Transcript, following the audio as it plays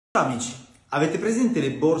Ciao amici, avete presente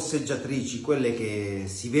le borseggiatrici, quelle che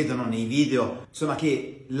si vedono nei video, insomma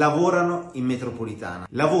che lavorano in metropolitana?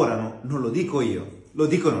 Lavorano, non lo dico io, lo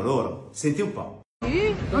dicono loro. Senti un po'.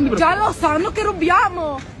 Sì, già lo sanno che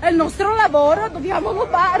rubiamo, è il nostro lavoro, dobbiamo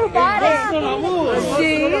rubare. È il nostro lavoro. Sì,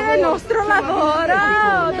 è il nostro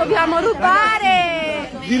lavoro, dobbiamo rubare.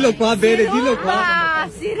 Dillo qua bene, dillo qua.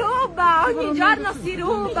 Si ruba, ogni giorno si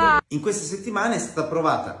ruba. In queste settimane è stata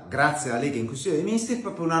approvata, grazie alla Lega in Consiglio dei Ministri,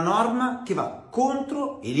 proprio una norma che va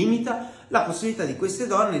contro e limita la possibilità di queste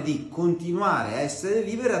donne di continuare a essere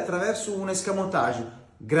libere attraverso un escamotage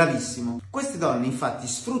gravissimo. Queste donne infatti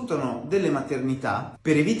sfruttano delle maternità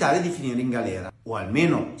per evitare di finire in galera, o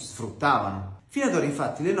almeno sfruttavano. Fino ad ora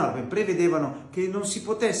infatti le norme prevedevano che non si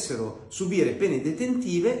potessero subire pene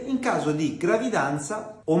detentive in caso di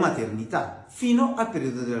gravidanza o maternità, fino al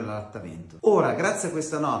periodo dell'allattamento. Ora, grazie a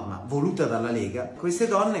questa norma voluta dalla Lega, queste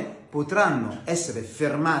donne potranno essere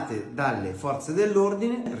fermate dalle forze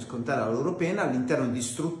dell'ordine per scontare la loro pena all'interno di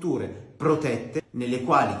strutture protette, nelle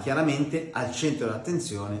quali chiaramente al centro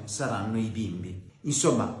dell'attenzione saranno i bimbi.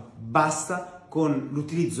 Insomma, basta con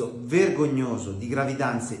l'utilizzo vergognoso di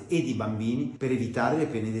gravidanze e di bambini per evitare le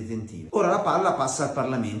pene detentive. Ora la palla passa al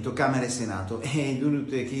Parlamento, Camera e Senato, e è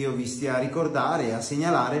inutile che io vi stia a ricordare e a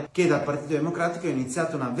segnalare che dal Partito Democratico è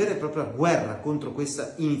iniziata una vera e propria guerra contro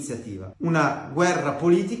questa iniziativa. Una guerra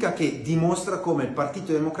politica che dimostra come il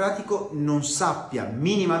Partito Democratico non sappia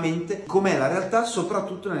minimamente com'è la realtà,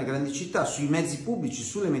 soprattutto nelle grandi città, sui mezzi pubblici,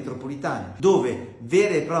 sulle metropolitane, dove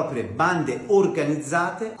vere e proprie bande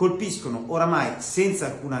organizzate colpiscono oramai senza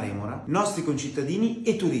alcuna remora nostri concittadini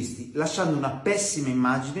e turisti, lasciando una pessima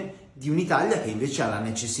immagine di un'Italia che invece ha la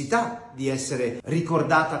necessità di essere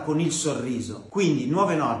ricordata con il sorriso. Quindi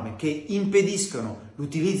nuove norme che impediscono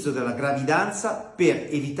l'utilizzo della gravidanza per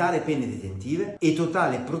evitare pene detentive e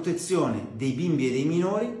totale protezione dei bimbi e dei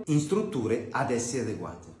minori in strutture ad essi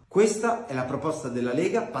adeguate. Questa è la proposta della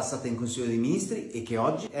Lega passata in Consiglio dei Ministri e che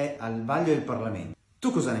oggi è al vaglio del Parlamento.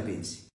 Tu cosa ne pensi?